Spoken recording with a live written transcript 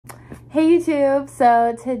Hey YouTube,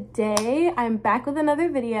 so today I'm back with another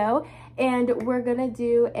video and we're gonna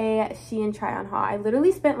do a Shein try on haul. I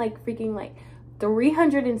literally spent like freaking like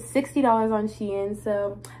 $360 on Shein,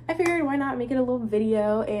 so I figured why not make it a little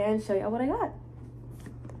video and show y'all what I got.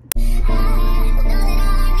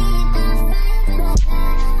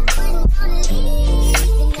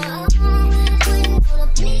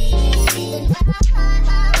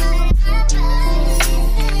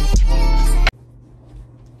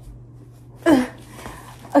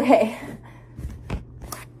 Okay,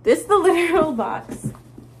 this is the literal box.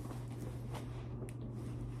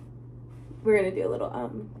 We're gonna do a little,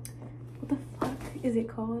 what the fuck is it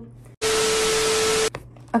called?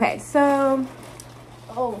 Okay, so,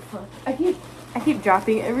 oh fuck, I keep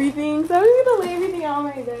dropping everything, so I'm just gonna lay everything out on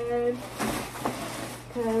my bed,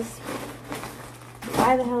 because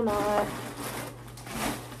why the hell not?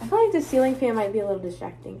 I feel like the ceiling fan might be a little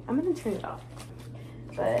distracting. I'm gonna turn it off,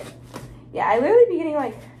 but yeah, I literally be getting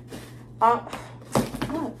like, I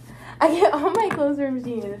get all my clothes from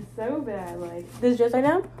Shein. It's so bad. Like this dress right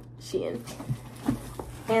now, Shein.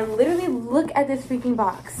 And literally look at this freaking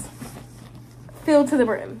box, filled to the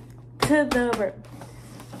brim, Okay,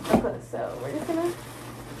 so we're just gonna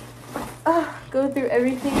go through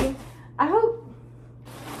everything. I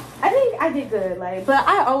think I did good. Like, but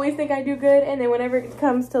I always think I do good, and then whenever it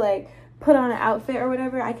comes to like put on an outfit or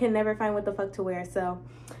whatever, I can never find what the fuck to wear. So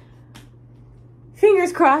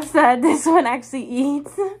fingers crossed that this one actually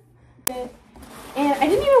eats. And I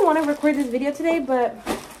didn't even want to record this video today, but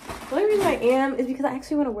the only reason I am is because I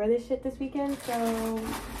actually want to wear this shit this weekend. So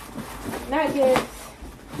not just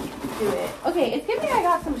do it. Okay, it's giving me I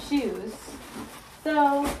got some shoes.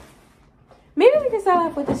 So maybe we can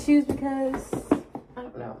start off with the shoes because I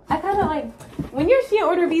don't know. I kind of like when your Shein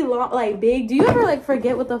order be long, like big. Do you ever like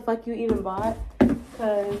forget what the fuck you even bought?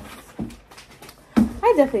 Because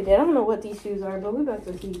I definitely did. I don't know what these shoes are, but we about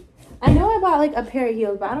to see. I know I bought like a pair of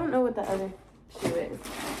heels, but I don't know what the other shoe is.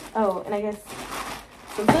 Oh, and I guess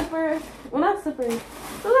some slippers. Well, not slippers.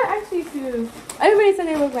 Those are actually shoes. Everybody said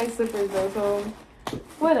they look like slippers though, so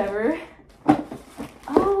whatever.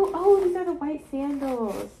 Oh, these are the white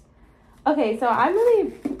sandals. Okay, so I'm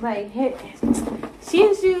really like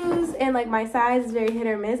Shein shoes, and like my size is very hit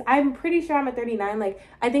or miss. I'm pretty sure I'm a 39. Like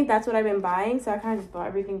I think that's what I've been buying, so I kind of just bought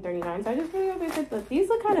everything 39. So I just really hope they fit. But these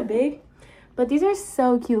look kind of big, but these are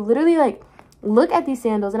so cute. Literally, like look at these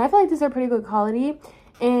sandals, and I feel like these are pretty good quality.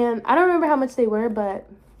 And I don't remember how much they were, but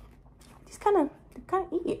these kind of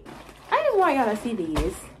eat. I just want y'all to see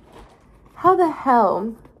these. How the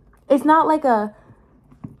hell? It's not like a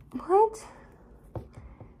what?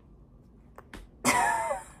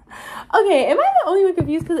 Okay, am I the only one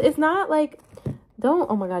confused? Because it's not like,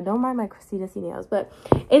 oh my god, don't mind my Christina C nails, but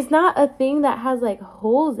it's not a thing that has like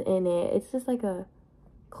holes in it. It's just like a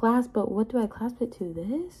clasp, but what do I clasp it to?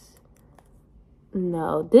 This?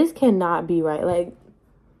 No, this cannot be right. Like,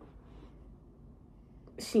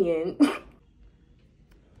 Shein.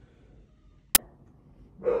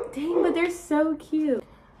 Dang, but they're so cute.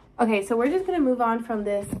 Okay, so we're just gonna move on from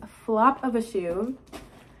this flop of a shoe.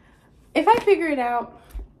 If I figure it out,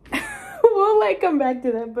 we'll like come back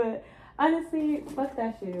to that, but honestly, fuck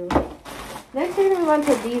that shoe. Next we're gonna move on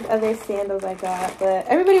to these other sandals I got, but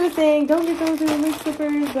everybody was saying don't get those in the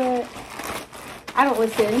slippers, but I don't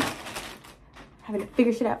listen. Having to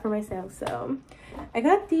figure shit out for myself. So I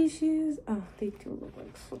got these shoes. Oh, they do look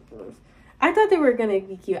like slippers. I thought they were gonna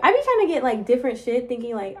be cute. I be trying to get like different shit,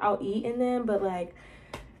 thinking like I'll eat in them, but like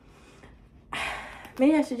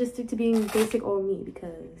maybe I should just stick to being basic old me,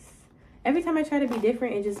 because every time I try to be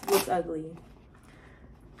different, it just looks ugly.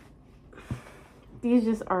 These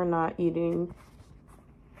just are not eating.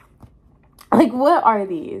 Like, what are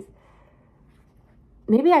these?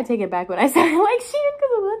 Maybe I take it back when I said I like Shein,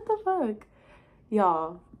 because what the fuck?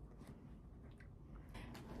 Y'all.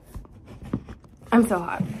 I'm so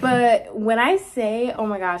hot. But when I say, oh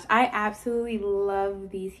my gosh, I absolutely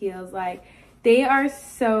love these heels. Like, they are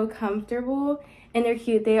so comfortable. And they're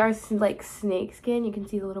cute. They are like snake skin. You can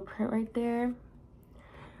see the little print right there.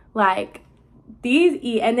 Like, these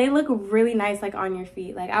eat, and they look really nice like on your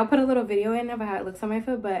feet. Like, I'll put a little video in of how it looks on my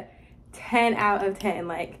foot, but 10 out of 10.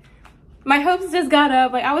 Like, my hopes just got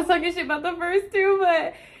up. Like, I was talking shit about the first two,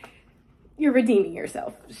 but you're redeeming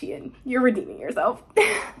yourself, Shein. You're redeeming yourself.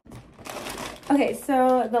 Okay,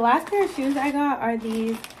 so the last pair of shoes I got are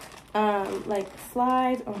these like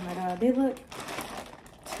slides. Oh my god, they look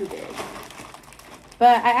too big.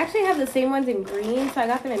 But I actually have the same ones in green, so I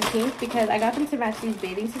got them in pink because I got them to match these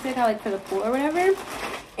bathing suits I got like for the pool or whatever.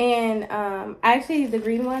 And actually the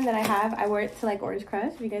green one that I have, I wore it to like Orange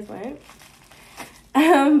Crush, if you guys want it.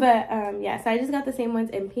 Yeah, so I just got the same ones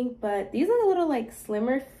in pink, but these look a little like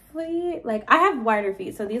slimmer feet. Like I have wider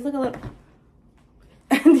feet, so these look a little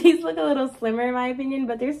these look a little slimmer in my opinion,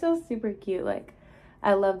 but they're still super cute. Like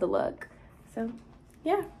I love the look. So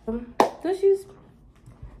yeah, those shoes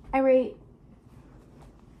I rate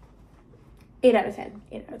 8 out of 10.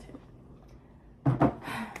 8 out of 10.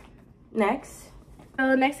 Next.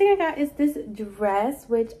 So next thing I got is this dress,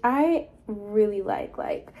 which I really like.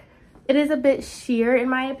 Like it is a bit sheer in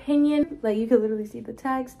my opinion. Like you could literally see the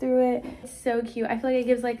tags through it. It's so cute. I feel like it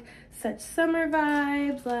gives like such summer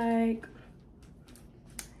vibes. Like,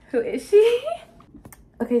 who is she?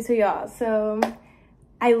 Okay, so y'all, so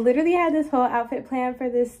I literally had this whole outfit planned for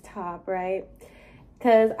this top, right?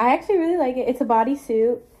 Because I actually really like it. It's a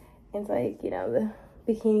bodysuit. It's like, you know, the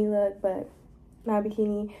bikini look, but not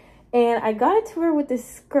bikini. And I got it to wear with this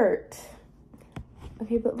skirt.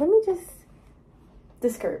 Okay, but let me just, the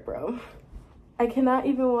skirt, bro. I cannot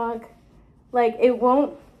even walk. Like, it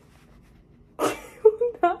won't,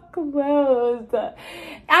 not close.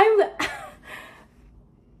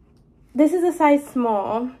 This is a size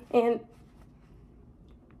small, and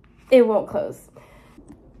it won't close.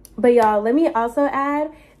 But y'all, let me also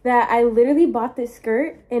add that I literally bought this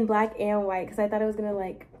skirt in black and white because I thought it was gonna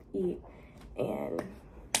like eat, and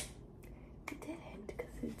it didn't because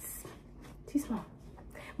it's too small.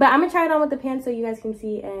 But I'm gonna try it on with the pants so you guys can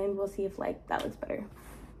see, and we'll see if like that looks better.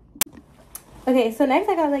 Okay, so next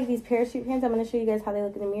I got like these parachute pants. I'm gonna show you guys how they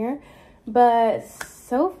look in the mirror. But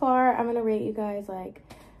so far I'm gonna rate you guys like,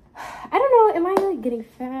 I don't know, am I like getting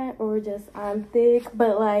fat or just I'm thick?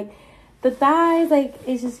 But like the thighs, like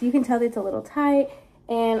it's just, you can tell it's a little tight.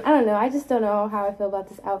 And I don't know, I just don't know how I feel about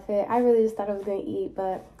this outfit. I really just thought I was gonna eat,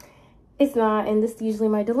 but it's not, and this is usually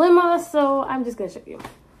my dilemma, so I'm just gonna show you.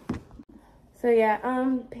 So yeah,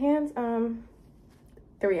 pants,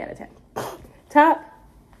 3 out of 10. Top,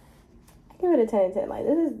 I give it a 10 out of 10. Like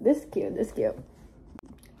this is cute, this is cute.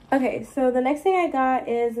 Okay, so the next thing I got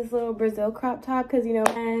is this little Brazil crop top, because you know,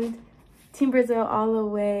 and Team Brazil all the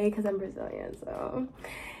way, because I'm Brazilian, so.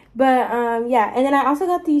 But yeah, and then I also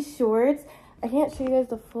got these shorts. I can't show you guys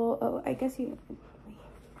the full, oh, I guess you,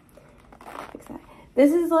 fix that.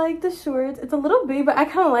 This is like the shorts. It's a little big, but I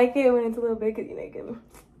kind of like it when it's a little big because, you know, you can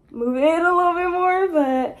move it a little bit more.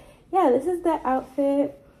 But yeah, this is the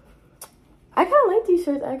outfit. I kind of like these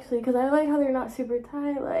shorts actually because I like how they're not super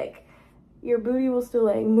tight. Like your booty will still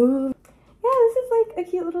like move. Yeah, this is like a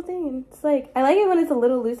cute little thing. It's like, I like it when it's a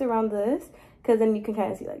little loose around this because then you can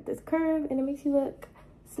kind of see like this curve and it makes you look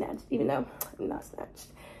snatched, even though I'm not snatched.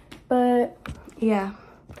 But yeah,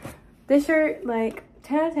 this shirt, like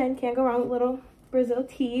 10 out of 10, can't go wrong with little Brazil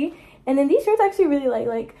tee. And then these shirts I actually really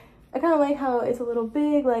like I kind of like how it's a little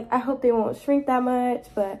big. Like I hope they won't shrink that much,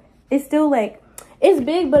 but it's still like, it's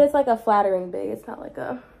big, but it's like a flattering big. It's not like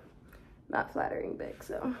a not flattering big,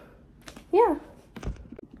 so yeah.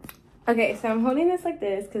 Okay, so I'm holding this like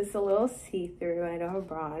this because it's a little see-through and I don't have a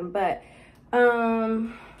bra on, but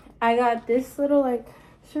I got this little like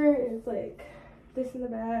shirt. It's like this in the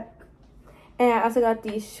back. And I also got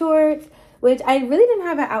these shorts, which I really didn't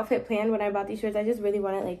have an outfit planned when I bought these shorts. I just really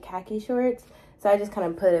wanted like khaki shorts, so I just kind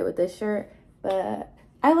of put it with this shirt. But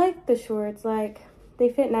I like the shorts, like they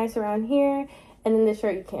fit nice around here, and then the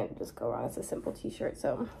shirt you can't just go wrong. It's a simple t-shirt,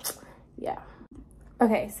 so yeah.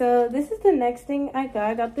 Okay, so this is the next thing I got.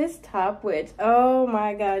 I got this top, which, oh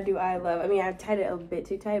my god, do I love. I mean, I've tied it a bit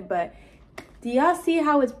too tight, but do y'all see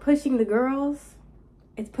how it's pushing the girls?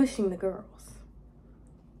 It's pushing the girls.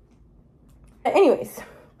 Anyways,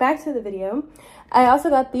 back to the video. I also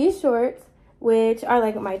got these shorts, which are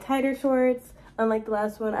like my tighter shorts. Unlike the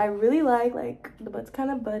last one, I really like the butt's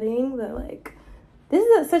kind of budding. The like, this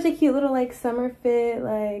is such a cute little like summer fit,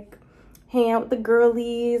 like hang out with the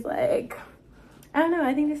girlies. Like, I don't know,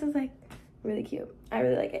 I think this is like really cute. I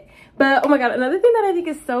really like it. But oh my god, another thing that I think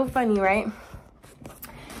is so funny, right,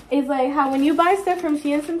 is like how when you buy stuff from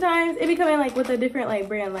Shein sometimes it be coming like with a different like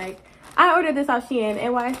brand. Like I ordered this off Shein,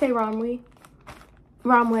 and why I say Romway,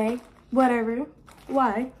 whatever,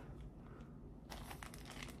 why?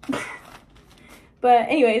 But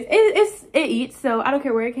anyways, it eats, so I don't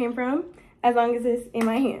care where it came from as long as it's in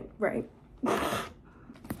my hand, right?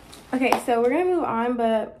 Okay, so we're gonna move on,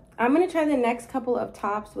 but I'm gonna try the next couple of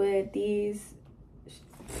tops with these.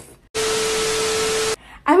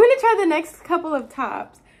 I'm gonna try the next couple of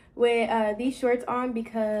tops with these shorts on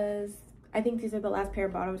because I think these are the last pair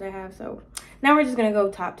of bottoms I have. So now we're just gonna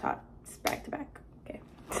go tops back to back.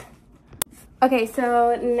 Okay,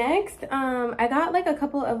 so next, I got like a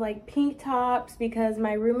couple of like pink tops because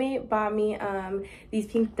my roommate bought me these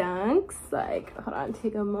pink dunks. Like, hold on,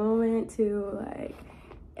 take a moment to like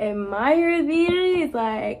admire these.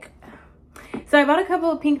 Like, so I bought a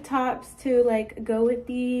couple of pink tops to like go with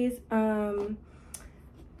these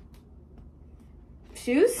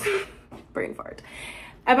shoes. Brain fart.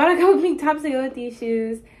 I bought a couple of pink tops to go with these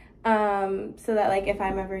shoes, so that like if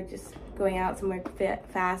I'm ever just going out somewhere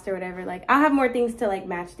fast or whatever, like I'll have more things to like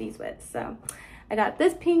match these with. So I got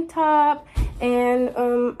this pink top, and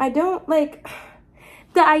I don't like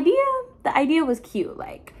the idea was cute.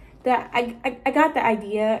 Like that I got the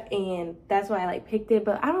idea, and that's why I like picked it.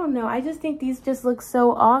 But I don't know, I just think these just look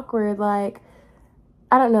so awkward. Like,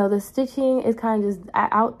 I don't know, the stitching is kind of just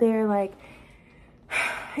out there. Like,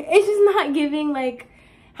 it's just not giving like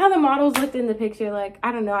how the models looked in the picture. Like,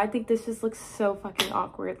 I don't know, I think this just looks so fucking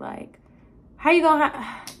awkward. Like, how you gonna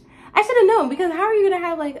I should have known, because how are you gonna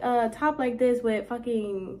have like a top like this with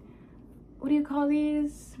fucking, what do you call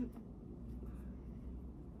these?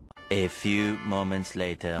 A few moments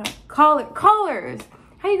later. Collars.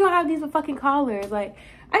 How you gonna have these with fucking collars? Like,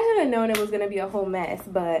 I should have known it was gonna be a whole mess,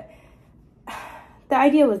 but the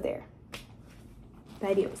idea was there. The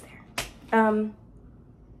idea was there.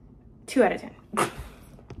 2 out of 10.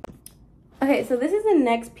 Okay, so this is the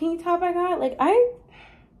next pink top I got. Like, I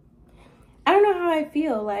don't know how I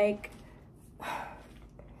feel. Like,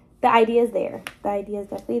 the idea is there. The idea is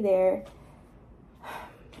definitely there.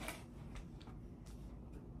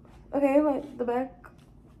 Okay, like the back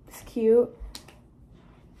is cute.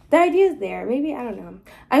 The idea is there. Maybe, I don't know.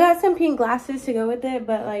 I got some pink glasses to go with it,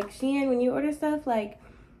 but like Shein, when you order stuff, like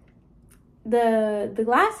the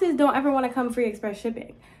glasses don't ever want to come free express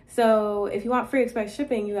shipping. So if you want free express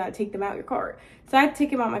shipping, you gotta take them out your cart. So I had to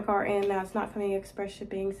take them out my cart, and now it's not coming express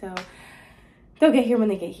shipping. So they'll get here when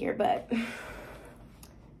they get here, but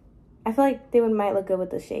I feel like they might look good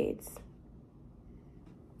with the shades.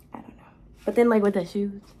 I don't know. But then like with the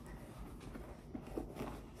shoes,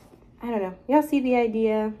 I don't know. Y'all see the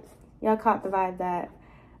idea. Y'all caught the vibe that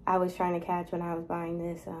I was trying to catch when I was buying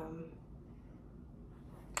this.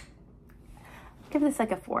 Give this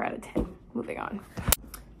like a 4 out of 10. Moving on.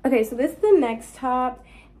 Okay, so this is the next top,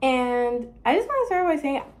 and I just want to start by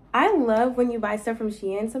saying I love when you buy stuff from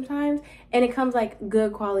Shein sometimes and it comes like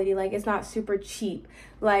good quality, like it's not super cheap.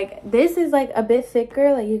 Like, this is like a bit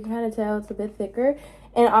thicker, like you can kind of tell it's a bit thicker,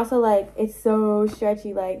 and also like it's so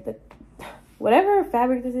stretchy. Like, the whatever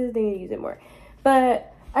fabric this is, they need to use it more.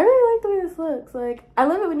 But I really like the way this looks. Like, I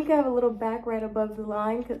love it when you can have a little back right above the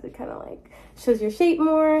line, because it kind of like shows your shape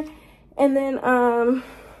more. And then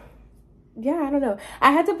yeah, I don't know,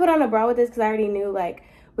 I had to put on a bra with this because I already knew, like,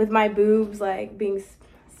 with my boobs like being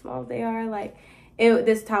small as they are, like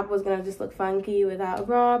this top was gonna just look funky without a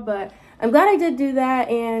bra. But I'm glad I did do that,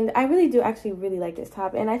 and I really do actually really like this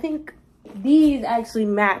top, and I think these actually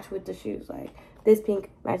match with the shoes. Like, this pink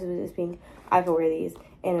matches with this pink. I could wear these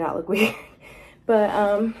and not look weird. But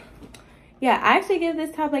yeah, I actually give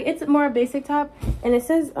this top, like, it's more a basic top, and it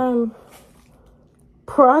says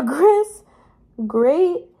progress,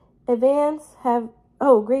 great advances have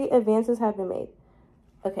been made.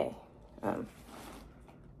 Okay, we're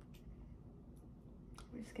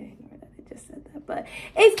just gonna ignore that I just said that, but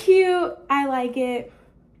it's cute. I like it.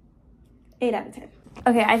 8 out of 10.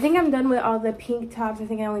 Okay, I think I'm done with all the pink tops. I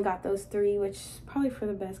think I only got those 3, which is probably for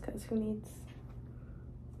the best, because who needs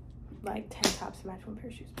like 10 tops to match 1 pair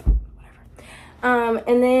of shoes? Whatever.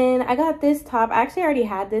 And then I got this top. I actually already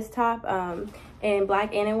had this top in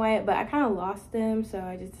black and in white, but I kind of lost them, so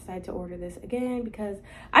I just decided to order this again because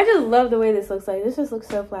I just love the way this looks. Like, this just looks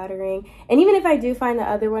so flattering. And even if I do find the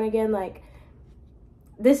other one again, like,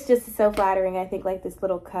 this just is so flattering. I think like this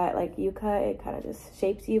little cut, like U-cut, it kind of just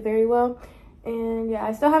shapes you very well. And yeah,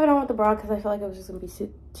 I still have it on with the bra because I feel like it was just gonna be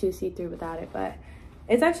too see-through without it, but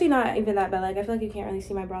it's actually not even that bad. Like, I feel like you can't really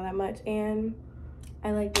see my bra that much, and I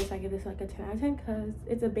like this. I give this like a 10 out of 10 because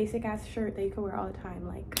it's a basic ass shirt that you can wear all the time.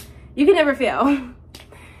 Like, you can never fail.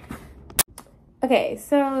 Okay,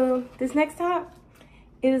 so this next top,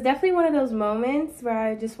 it was definitely one of those moments where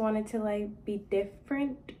I just wanted to like be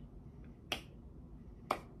different.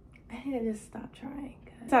 I need to just stop trying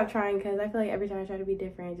because I feel like every time I try to be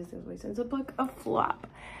different, it just always ends up like a flop.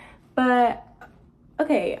 But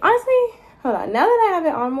okay, honestly, hold on, now that I have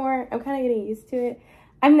it on more, I'm kind of getting used to it.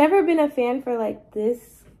 I've never been a fan for like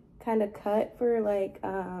this kind of cut for like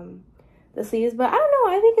the sleeves, but I don't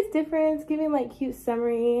know, I think it's different. It's giving like cute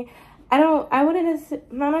summery. I don't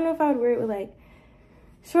know if I would wear it with like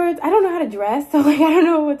shorts. I don't know how to dress, so like I don't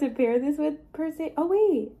know what to pair this with per se. Oh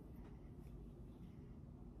wait,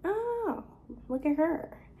 oh, look at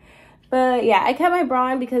her. But yeah, I kept my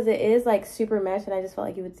bra on because it is like super mesh, and I just felt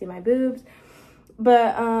like you would see my boobs.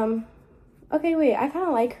 But okay, wait, I kind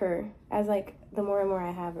of like her as like the more and more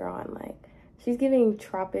I have her on. Like, She's giving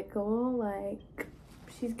tropical, like,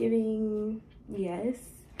 she's giving, yes.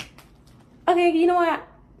 Okay, you know what?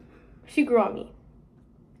 She grew on me.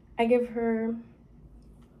 I give her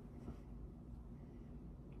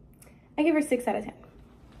 6 out of 10.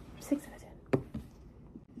 6 out of 10.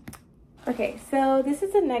 Okay, so this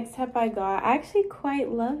is the next top I got. I actually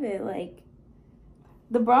quite love it. Like,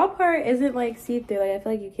 the bra part isn't like see-through. Like, I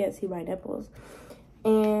feel like you can't see my nipples.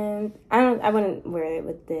 And I wouldn't wear it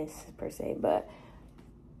with this per se, but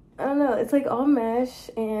I don't know. It's like all mesh,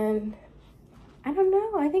 and I don't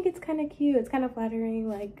know. I think it's kind of cute. It's kind of flattering.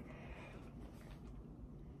 Like,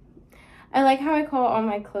 I like how I call all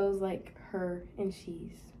my clothes like her and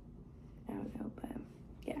she's. I don't know, but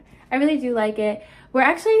yeah, I really do like it. We're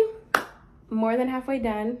actually more than halfway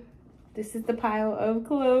done. This is the pile of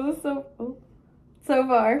clothes so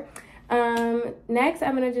far. Next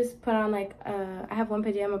I'm gonna just put on like I have one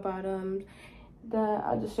pajama bottoms that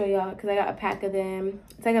I'll just show y'all because I got a pack of them.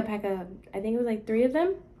 It's like a pack of, I think it was like 3 of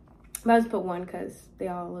them, but I just put one because they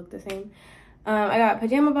all look the same. I got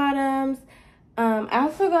pajama bottoms. I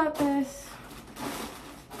also got this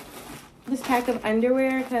pack of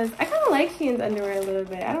underwear because I kind of like Shein's underwear a little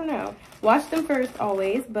bit. I don't know, wash them first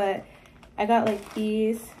always, but I got like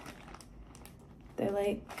these. They're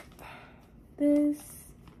like this.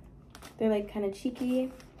 They're like kind of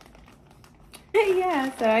cheeky.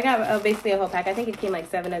 Yeah, so I got basically a whole pack. I think it came like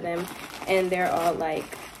 7 of them, and they're all like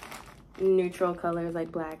neutral colors,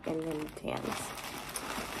 like black and then tans.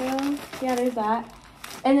 So yeah, there's that.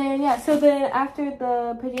 And then yeah, so then after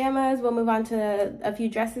the pajamas, we'll move on to a few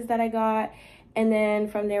dresses that I got, and then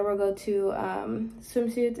from there we'll go to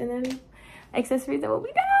swimsuits and then accessories, and we'll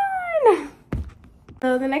be done.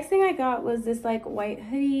 So the next thing I got was this like white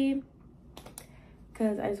hoodie,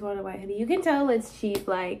 because I just wanted a white hoodie. You can tell it's cheap.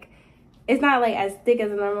 Like, it's not like as thick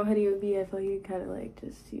as a normal hoodie would be. I feel like you kind of like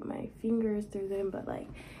just see my fingers through them, but like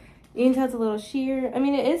you can tell it's a little sheer. I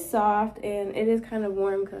mean, it is soft and it is kind of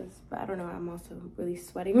warm because, I don't know, I'm also really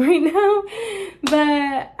sweating right now.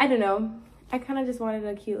 But I don't know, I kind of just wanted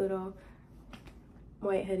a cute little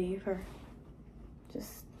white hoodie for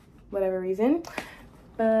just whatever reason.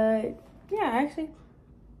 But yeah, actually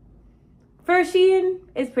for Shein,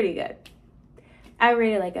 it's pretty good. I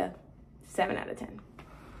rate it like a 7 out of 10.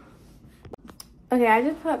 Okay, I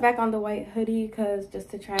just put back on the white hoodie because just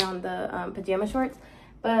to try on the pajama shorts.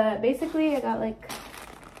 But basically, I got like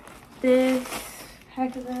this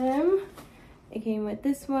pack of them. It came with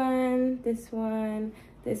this one, this one,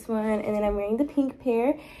 this one, and then I'm wearing the pink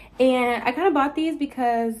pair. And I kind of bought these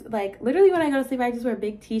because like literally when I go to sleep, I just wear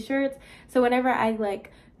big t-shirts. So whenever I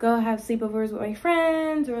like go have sleepovers with my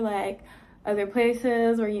friends or like other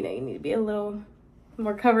places where, you know, you need to be a little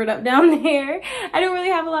more covered up down there, I don't really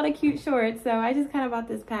have a lot of cute shorts, so I just kind of bought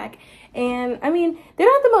this pack. And I mean, they're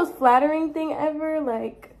not the most flattering thing ever,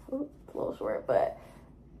 like, oops, a little short, but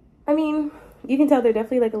I mean, you can tell they're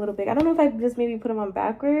definitely like a little big. I don't know if I just maybe put them on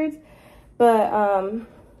backwards, but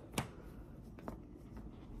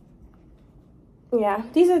yeah,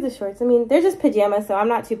 these are the shorts. I mean, they're just pajamas, so I'm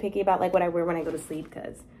not too picky about like what I wear when I go to sleep,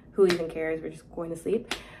 because who even cares? We're just going to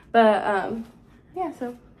sleep. But yeah,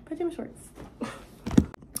 so pajama shorts.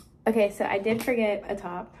 Okay, so I did forget a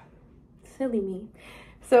top. Silly me.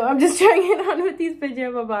 So I'm just trying it on with these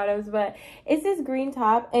pajama bottoms, but it's this green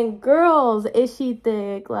top, and girls, is she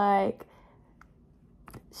thick? Like,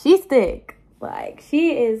 she's thick. Like,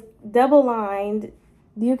 she is double lined.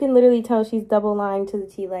 You can literally tell she's double lined to the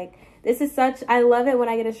T. Like, this is such, I love it when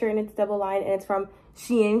I get a shirt and it's double lined and it's from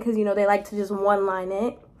Shein, because, you know, they like to just one line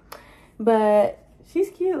it. But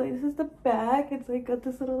she's cute. Like, this is the back. It's like got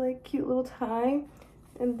this little like cute little tie.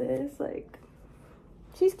 And this, like,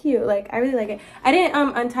 she's cute. Like, I really like it. I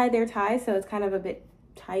didn't untie their tie, so it's kind of a bit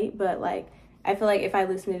tight, but like I feel like if I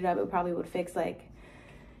loosened it up, it probably would fix like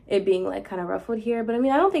it being like kind of ruffled here. But I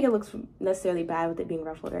mean, I don't think it looks necessarily bad with it being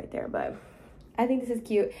ruffled right there, but I think this is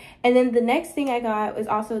cute. And then the next thing I got was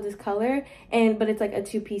also this color, but it's like a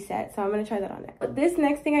 2-piece set, so I'm gonna try that on next. But this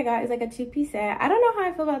next thing I got is like a 2-piece set. I don't know how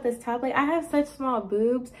I feel about this top. Like, I have such small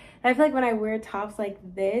boobs, I feel like when I wear tops like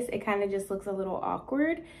this, it kind of just looks a little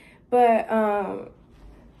awkward. But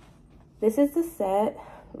this is the set.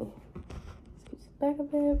 Scoot it back a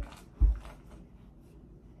bit.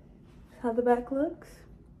 How the back looks.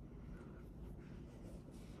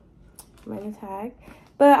 Minus tag.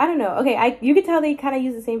 But I don't know. Okay, you can tell they kind of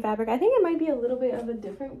use the same fabric. I think it might be a little bit of a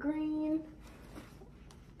different green.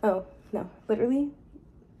 Oh, no. Literally,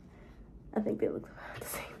 I think they look about the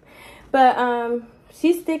same. But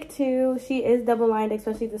she's thick too. She is double lined,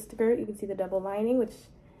 especially the skirt. You can see the double lining, which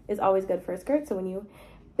is always good for a skirt. So when you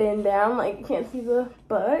bend down, like, you can't see the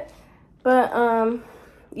butt. But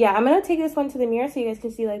yeah, I'm gonna take this one to the mirror so you guys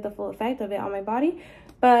can see like the full effect of it on my body.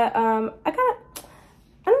 But I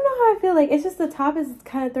don't know how I feel. Like, it's just the top is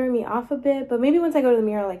kind of throwing me off a bit, but maybe once I go to the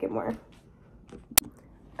mirror I'll like it more.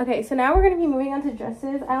 Okay, so now we're gonna be moving on to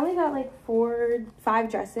dresses. I only got like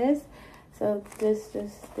 5 dresses. So this,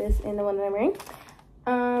 and the one that I'm wearing.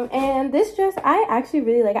 And this dress I actually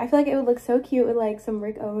really like. I feel like it would look so cute with like some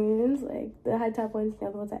Rick Owens, like the high top ones, you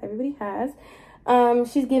know, the ones that everybody has.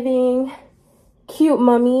 She's giving cute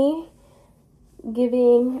mummy,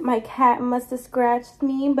 giving my cat must have scratched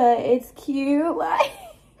me, but it's cute. Like,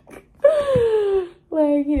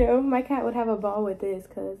 like, you know, my cat would have a ball with this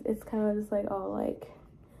because it's kind of just like all like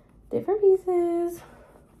different pieces.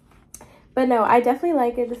 But no, I definitely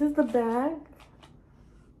like it. This is the back.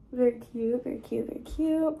 Very cute, very cute, very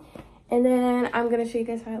cute. And then I'm gonna show you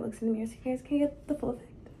guys how it looks in the mirror so you guys can get the full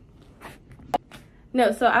effect.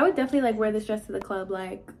 No, so I would definitely like wear this dress to the club,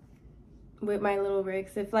 like with my little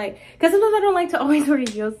Ricks, if like, because sometimes I don't like to always wear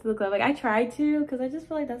heels to the club. Like, I try to because I just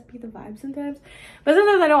feel like that's be the vibe sometimes, but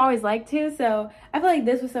sometimes I don't always like to. So I feel like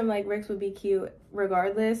this with some like Ricks would be cute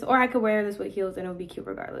regardless, or I could wear this with heels and it would be cute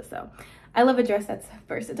regardless. So I love a dress that's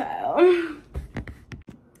versatile.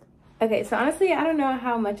 Okay, so honestly, I don't know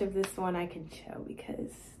how much of this one I can show because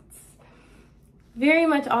it's very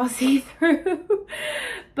much all see-through.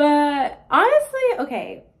 But honestly,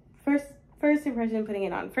 okay, first impression putting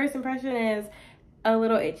it on. First impression is a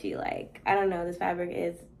little itchy. Like, I don't know, this fabric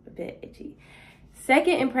is a bit itchy.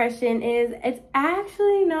 Second impression is it's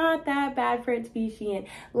actually not that bad for it to be Shein.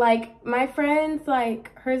 Like, my friends,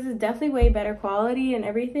 like, hers is definitely way better quality and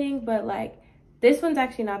everything, but like, this one's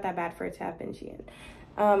actually not that bad for it to have been Shein.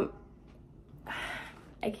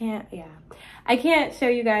 I can't show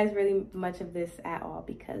you guys really much of this at all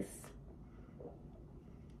because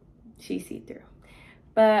she's see-through.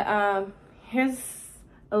 But here's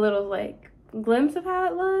a little like glimpse of how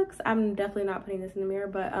it looks. I'm definitely not putting this in the mirror,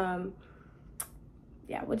 but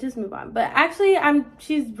yeah, we'll just move on. But actually,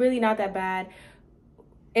 she's really not that bad.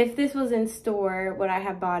 If this was in store, would I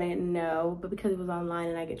have bought it? No, but because it was online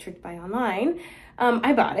and I get tricked by online,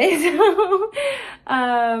 I bought it.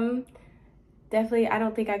 So definitely, I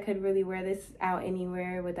don't think I could really wear this out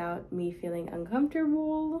anywhere without me feeling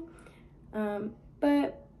uncomfortable.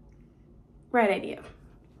 But right idea.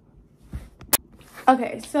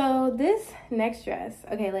 Okay, so this next dress,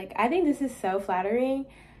 okay, like, I think this is so flattering,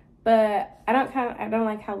 but I don't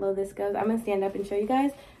like how low this goes. I'm gonna stand up and show you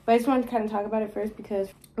guys, but I just wanted to kind of talk about it first because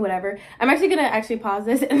whatever. I'm actually gonna pause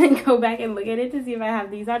this and then go back and look at it to see if I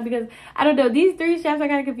have these on, because I don't know, these 3 straps are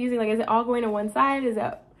kind of confusing. Like, is it all going to one side? Is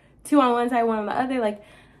it 2 on one side, 1 on the other? Like,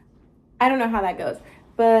 I don't know how that goes.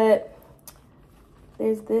 But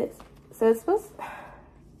there's this. So it's supposed to,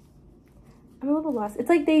 I'm a little lost. It's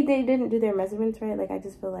like they didn't do their measurements right. Like, I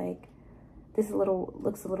just feel like this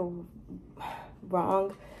looks a little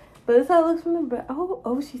wrong. But this is how it looks from the back.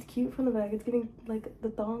 Oh, she's cute from the back. It's getting like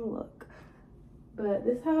the thong look. But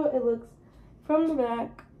this is how it looks from the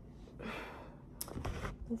back.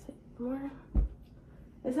 Let's see more.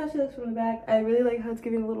 This is how she looks from the back. I really like how it's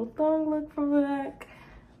giving a little thong look from the back.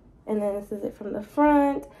 And then this is it from the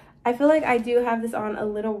front. I feel like I do have this on a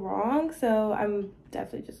little wrong, so I'm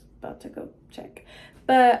definitely just about to go check.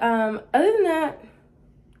 But other than that,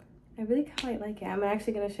 I really quite like it. I'm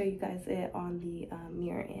actually going to show you guys it on the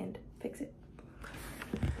mirror and fix it.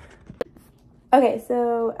 Okay,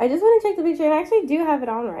 so I just want to check the picture, and I actually do have it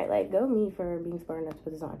on right. Like, go me for being smart enough to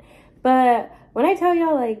put this on. But when I tell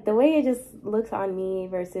y'all, like, the way it just looks on me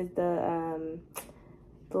versus the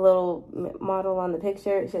little model on the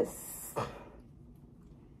picture, it's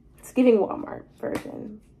giving Walmart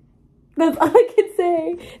version. That's all I can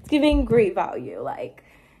say. It's giving great value. Like,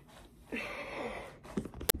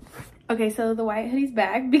 okay, so the white hoodie's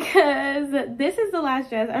back because this is the last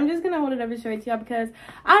dress. I'm just gonna hold it up and show it to y'all because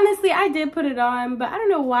honestly, I did put it on, but I don't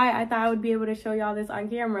know why I thought I would be able to show y'all this on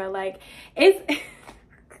camera. Like, it's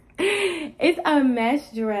it's a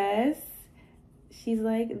mesh dress. She's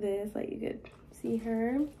like this, like, you could see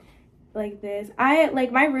her like this.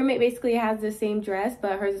 My roommate basically has the same dress,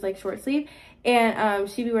 but hers is like short sleeve, and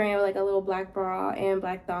she be wearing like a little black bra and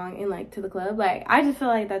black thong and like to the club. Like, I just feel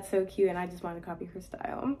like that's so cute, and I just want to copy her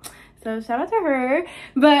style. So shout out to her.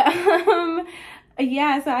 But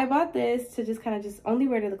yeah, so I bought this to just kind of just only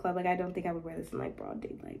wear to the club. Like, I don't think I would wear this in like broad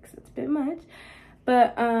daylight because it's a bit much.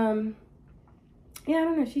 But yeah, I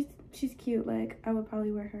don't know, she's cute. Like, I would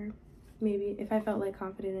probably wear her maybe if I felt like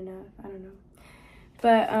confident enough. I don't know.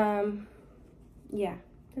 But yeah,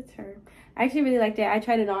 that's her. I actually really liked it. I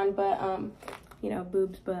tried it on, but you know,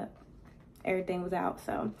 boobs, but everything was out,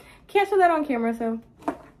 so can't show that on camera, so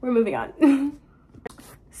we're moving on.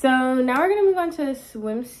 So now we're gonna move on to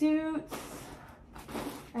swimsuits.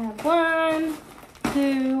 I have 1,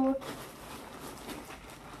 2,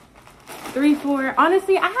 3, 4.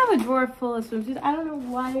 Honestly, I have a drawer full of swimsuits. I don't know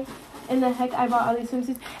why in the heck I bought all these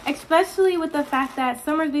swimsuits, especially with the fact that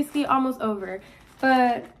summer's basically almost over.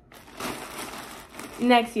 But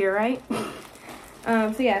next year, right?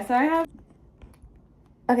 So yeah, so I have.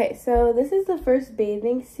 Okay, so this is the first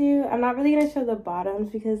bathing suit. I'm not really gonna show the bottoms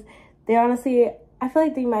because they honestly, I feel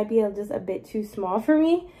like they might be just a bit too small for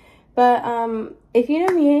me. But if you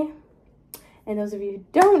know me, and those of you who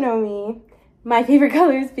don't know me, my favorite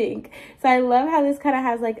color is pink. So I love how this kind of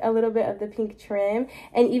has like a little bit of the pink trim.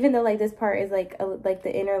 And even though like this part is like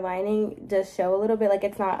the inner lining does show a little bit, like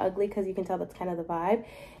it's not ugly because you can tell that's kind of the vibe.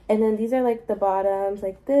 And then these are like the bottoms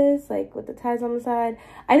like this, like with the ties on the side.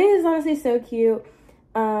 I think this is honestly so cute.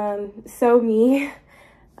 So me.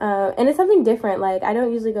 And it's something different. Like I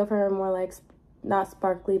don't usually go for more like not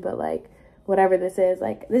sparkly, but like whatever this is.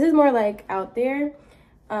 Like this is more like out there.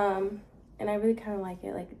 And I really kind of like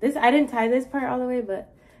it. Like this, I didn't tie this part all the way,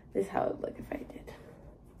 but this is how it would look if I did.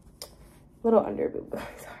 Little under boob,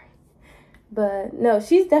 sorry. But no,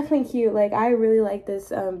 she's definitely cute. Like I really like this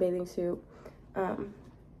bathing suit.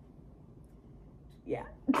 Yeah.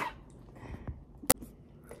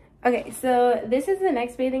 Okay, so this is the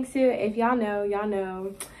next bathing suit. If y'all know, y'all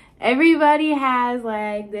know. Everybody has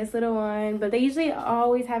like this little one, but they usually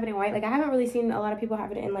always have it in white. Like I haven't really seen a lot of people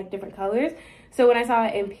have it in like different colors. So when I saw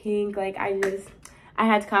it in pink, like I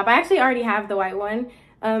had to cop. I actually already have the white one.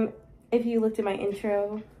 If you looked at my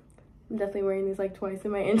intro, I'm definitely wearing these like twice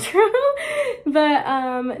in my intro.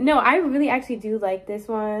 But no, I really actually do like this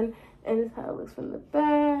one. And this is how it looks from the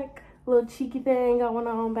back. Little cheeky thing going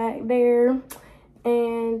on back there.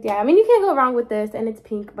 And yeah, I mean you can't go wrong with this, and it's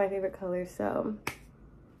pink, my favorite color, so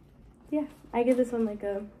yeah, I give this one like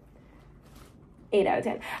a 8 out of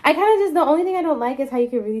 10. I kind of just, the only thing I don't like is how you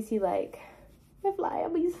can really see like my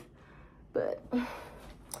flyabies, but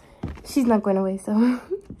she's not going away, so.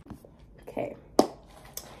 Okay.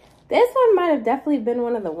 This one might have definitely been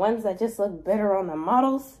one of the ones that just look better on the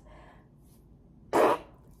models.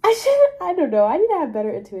 I don't know. I need to have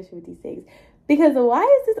better intuition with these things. Because why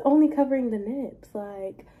is this only covering the nips?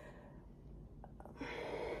 Like,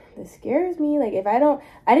 this scares me. Like, if I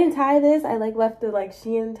didn't tie this. I like left the like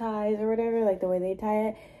Shein ties or whatever, like the way they tie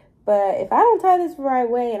it. But if I don't tie this the right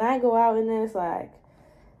way and I go out in this, like,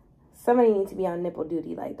 somebody needs to be on nipple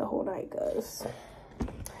duty like the whole night, cause.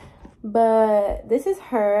 But this is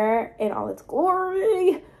her in all its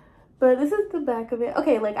glory. But this is the back of it.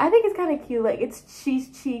 Okay, like I think it's kind of cute. Like she's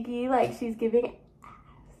cheeky, like she's giving ass.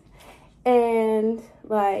 And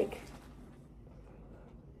like,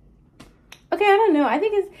 okay, I don't know. I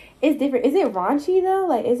think it's different. Is it raunchy though?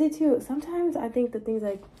 Like, is it too? Sometimes I think the things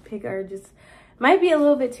I pick are just might be a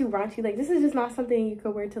little bit too raunchy. Like this is just not something you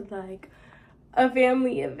could wear to like a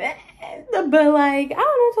family event. But like, I don't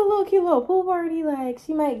know, to a little cute little pool party. Like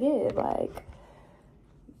she might give. Like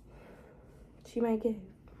she might give.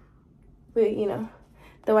 But you know,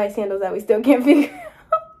 the white sandals that we still can't figure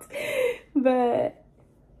out. But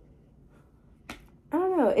I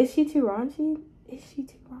don't know. Is she too raunchy? Is she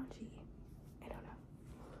too raunchy? I don't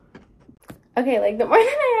know. Okay, like the more that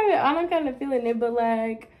I have it on, I'm kind of feeling it, but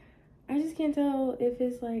like I just can't tell if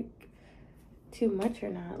it's like too much or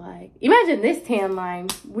not. Like imagine this tan line,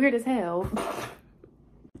 weird as hell.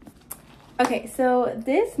 Okay, so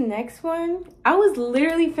this next one, I was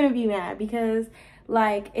literally finna be mad because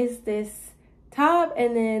like it's this top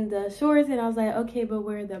and then the shorts, and I was like, okay, but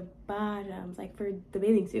where are the bottoms, like for the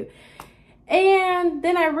bathing suit? And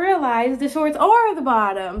then I realized the shorts are the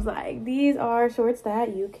bottoms. Like these are shorts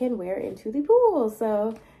that you can wear into the pool.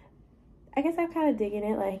 So I guess I'm kind of digging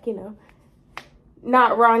it, like, you know,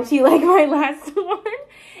 not raunchy like my last one.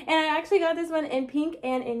 And I actually got this one in pink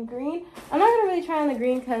and in green. I'm not gonna really try on the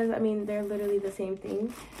green because I mean they're literally the same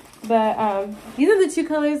thing. But these are the two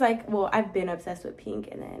colors, like, well, I've been obsessed with pink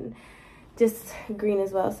and then just green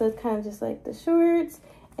as well. So it's kind of just like the shorts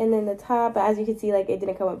and then the top. But as you can see, like, it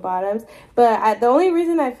didn't come with bottoms. But the only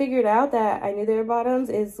reason I figured out that I knew they were bottoms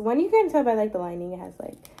is when you can tell by like the lining, it has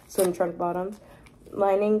like swim trunk bottoms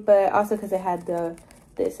lining, but also because it had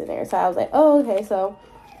this in there. So I was like, oh, okay, so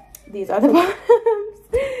these are the bottoms.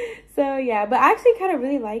 So yeah, but I actually kind of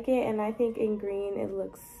really like it, and I think in green it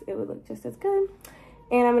would look just as good.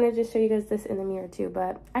 And I'm gonna just show you guys this in the mirror too,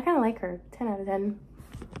 but I kind of like her. 10 out of 10.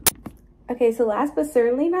 Okay, so last but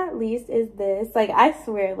certainly not least is this. Like, I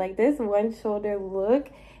swear, like, this one shoulder look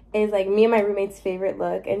is like me and my roommate's favorite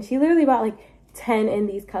look, and she literally bought like 10 in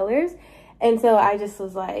these colors. And so I just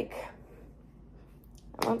was like,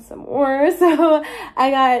 I want some more. So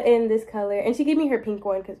I got in this color, and she gave me her pink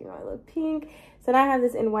one because, you know, I love pink. So now I have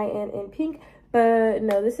this in white and in pink. But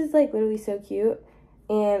no, this is like literally so cute.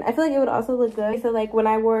 And I feel like it would also look good. So like when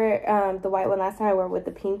I wore the white one last time, I wore it with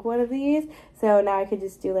the pink one of these. So now I could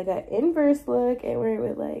just do like an inverse look and wear it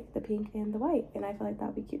with like the pink and the white. And I feel like that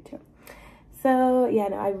would be cute too. So yeah,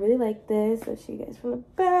 no, I really like this. I'll show you guys from the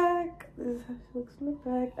back. This is how she looks from the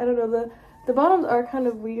back. I don't know, the bottoms are kind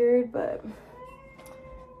of weird, but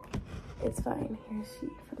it's fine. Here's she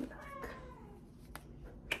from the back.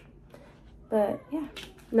 But yeah,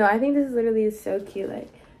 no, I think this is literally so cute.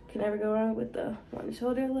 Like, can never go wrong with the one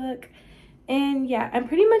shoulder look. And yeah, I'm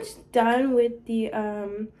pretty much done with the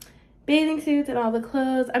bathing suits and all the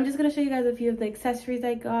clothes. I'm just gonna show you guys a few of the accessories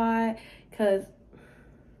I got, because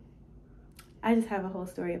I just have a whole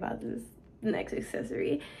story about this next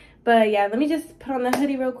accessory. But yeah, let me just put on the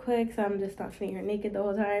hoodie real quick so I'm just not seeing her naked the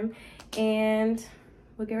whole time, and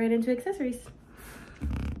we'll get right into accessories.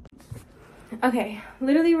 Okay,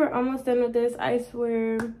 literally we're almost done with this, I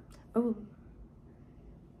swear. Oh,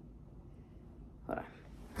 hold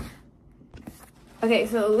on. Okay,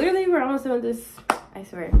 so literally we're almost done with this, I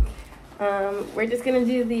swear. We're just gonna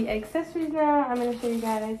do the accessories now. I'm gonna show you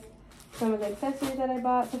guys some of the accessories that I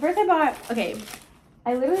bought. So first I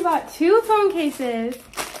literally bought 2 phone cases,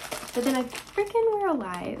 but then I freaking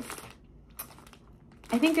realized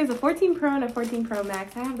I think there's a 14 Pro and a 14 Pro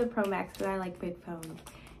Max. I have the Pro Max because I like big phones.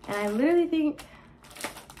 And I literally think,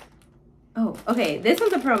 oh, okay, this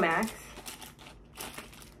one's a Pro Max.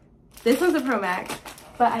 This one's a Pro Max.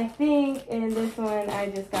 But I think in this one, I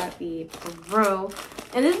just got the Pro.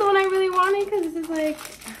 And this is the one I really wanted because this is like,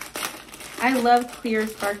 I love clear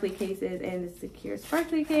sparkly cases, and this is a clear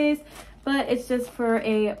sparkly case. But it's just for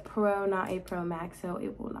a Pro, not a Pro Max, so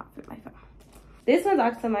it will not fit my phone. This one's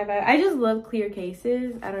also my vibe. I just love clear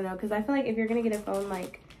cases. I don't know, because I feel like if you're going to get a phone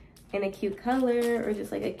like in a cute color or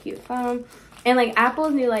just like a cute phone, and like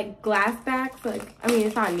Apple's new like glass backs, like, I mean,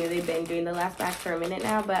 it's not new, they've been doing the glass backs for a minute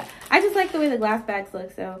now, but I just like the way the glass backs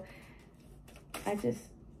look. So I just,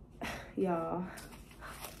 y'all,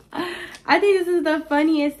 I think this is the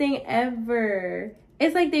funniest thing ever.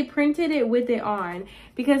 It's like they printed it with it on,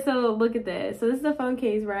 because so look at this. So this is the phone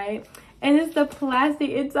case, right? And it's the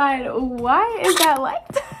plastic inside. Why is that like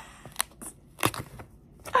that?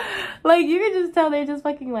 Like, you can just tell they just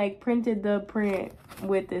fucking like printed the print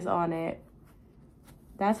with this on it.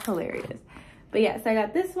 That's hilarious. But yeah, so I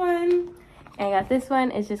got this one, and I got this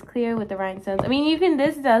one. It's just clear with the rhinestones. I mean, you can,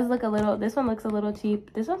 this does look a little, this one looks a little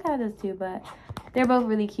cheap. This one kind of does too, but they're both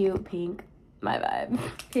really cute. Pink, my vibe.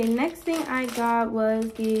 Okay, next thing I got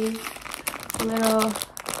was these little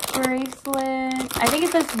bracelets. I think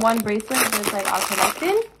it's just one bracelet, but it's like all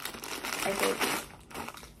connected, I think.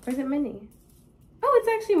 Or is it mini? Oh, it's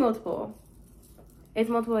actually multiple. It's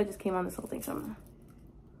multiple. I just came on this whole thing somehow.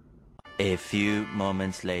 A few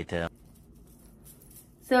moments later.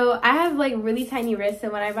 So I have like really tiny wrists,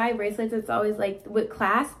 so when I buy bracelets, it's always like with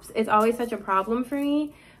clasps, it's always such a problem for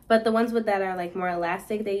me. But the ones with that are like more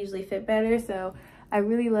elastic, they usually fit better. So I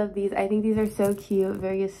really love these. I think these are so cute,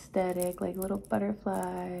 very aesthetic, like little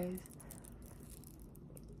butterflies.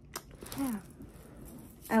 Yeah,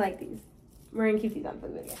 I like these. We're gonna keep these on for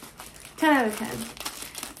the video. 10 out of 10.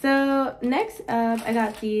 So next up, I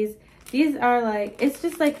got these. These are like, it's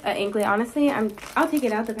just like an anklet. Honestly, I'll take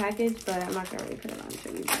it out the package, but I'm not gonna really put it on to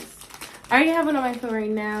show you guys. I already have one on my foot right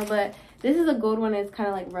now, but this is a gold one. It's kind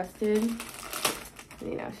of like rusted.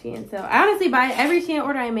 You know, Shein. So I honestly buy every Shein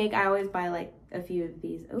order I make. I always buy like a few of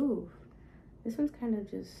these. Oh, this one's kind of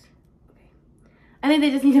just okay. I think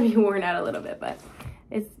they just need to be worn out a little bit, but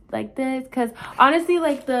it's like this. Because honestly,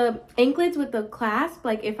 like the anklets with the clasp,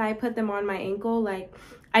 like if I put them on my ankle, like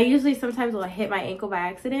I usually sometimes will hit my ankle by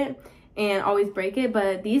accident and always break it.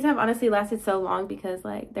 But these have honestly lasted so long because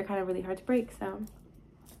like they're kind of really hard to break. So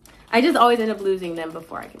I just always end up losing them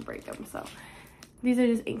before I can break them. So these are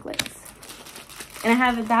just anklets. And I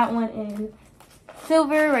have that one in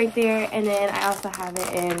silver right there. And then I also have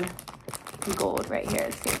it in gold right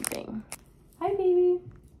here. Same thing. Hi, baby.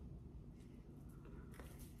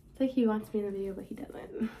 It's like he wants me in the video, but he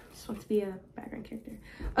doesn't. Just wants to be a background character.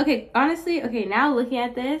 Okay, honestly, okay, now looking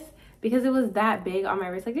at this, because it was that big on my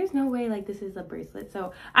wrist, like there's no way like this is a bracelet.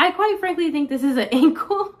 So I quite frankly think this is an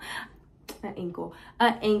ankle. Not ankle.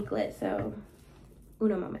 An anklet. So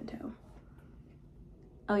uno momento.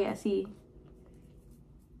 Oh yeah, see.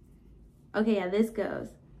 Okay, yeah, this goes.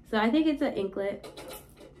 So I think it's an anklet.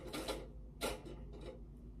 The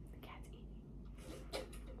cat's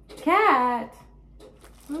eating. Cat!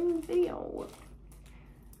 Video.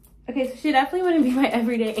 Okay, so she definitely wouldn't be my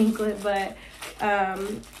everyday anklet, but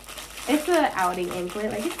It's an outing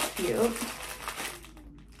anklet. Like, it's cute.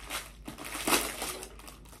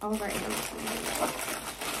 All of our animals.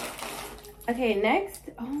 Okay, next.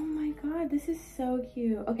 Oh my god, this is so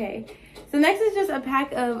cute. Okay, so next is just a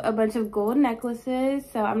pack of a bunch of gold necklaces.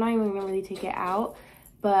 So I'm not even gonna really take it out,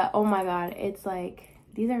 but oh my god, it's like,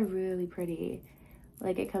 these are really pretty.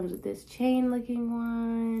 Like, it comes with this chain looking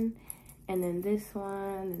one, and then this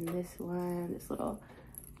one, and this one, this little,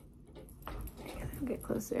 get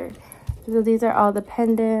closer. So these are all the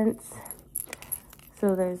pendants.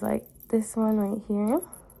 So there's like this one right here.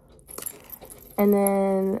 And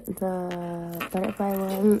then the butterfly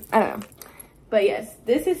one, I don't know. But yes,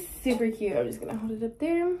 this is super cute. I'm just gonna hold it up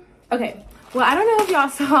there. Okay, well, I don't know if y'all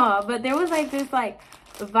saw, but there was like this like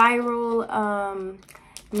viral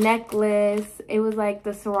necklace. It was like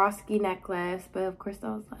the Swarovski necklace, but of course that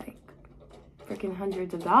was like freaking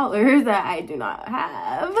hundreds of dollars that I do not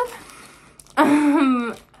have.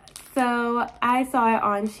 So I saw it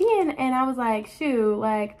on Shein and I was like, shoot,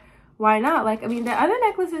 like, why not? Like, I mean, the other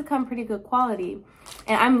necklaces come pretty good quality.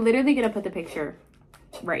 And I'm literally gonna put the picture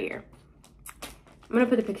right here. I'm gonna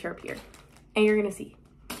put the picture up here and you're gonna see.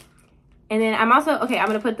 And then I'm also, okay, I'm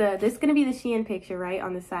gonna put this is gonna be the Shein picture, right,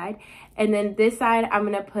 on the side. And then this side, I'm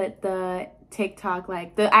gonna put the TikTok,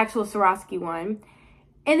 like the actual Swarovski one.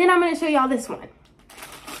 And then I'm gonna show y'all this one.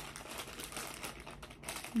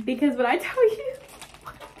 Because when I tell you,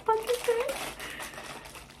 what the fuck is this?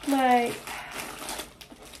 Like,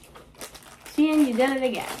 Shein, you done it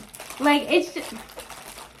again. Like, it's just,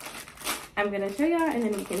 I'm gonna show y'all and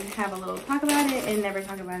then we can have a little talk about it and never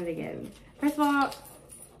talk about it again. First of all,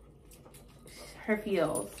 her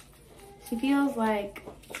feels. She feels like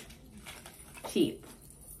cheap.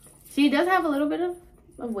 She does have a little bit of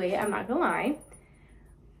weight, I'm not gonna lie.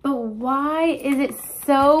 But why is it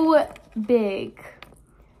so big?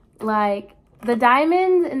 Like, the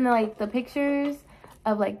diamonds in the pictures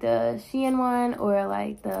of like the Shein one or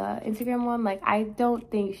like the Instagram one, like, I don't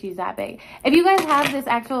think she's that big. If you guys have this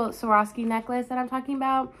actual Swarovski necklace that I'm talking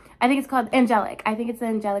about, I think it's called Angelic. I think it's the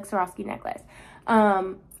Angelic Swarovski necklace.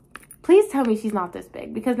 Please tell me she's not this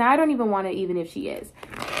big, because now I don't even want it even if she is.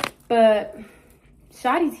 But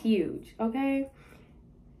Shotty's huge, okay?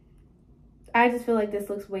 I just feel like this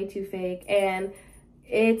looks way too fake, and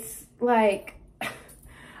it's like,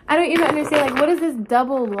 I don't even understand, like, what is this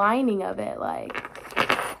double lining of it? Like,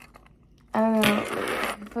 I don't know,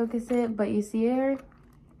 focus it, but you see her?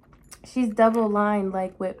 She's double lined,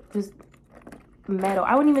 like, with just metal.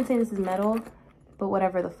 I wouldn't even say this is metal, but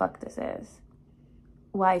whatever the fuck this is.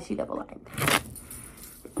 Why is she double lined?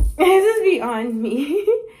 This is beyond me.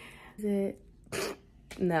 Is it?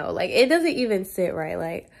 No, like, it doesn't even sit right.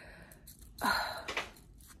 Like,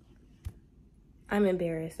 I'm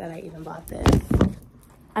embarrassed that I even bought this.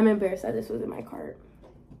 I'm embarrassed that this was in my cart.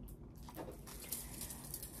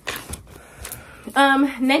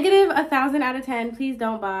 Negative 1,000 out of 10. Please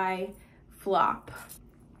don't buy. Flop.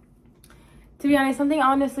 To be honest, something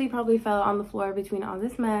honestly probably fell on the floor between all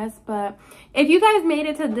this mess. But if you guys made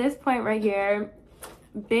it to this point right here,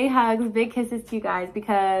 big hugs, big kisses to you guys,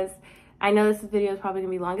 because I know this video is probably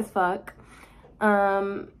gonna be long as fuck.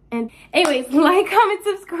 And anyways, like, comment,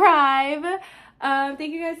 subscribe.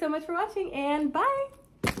 Thank you guys so much for watching, and bye.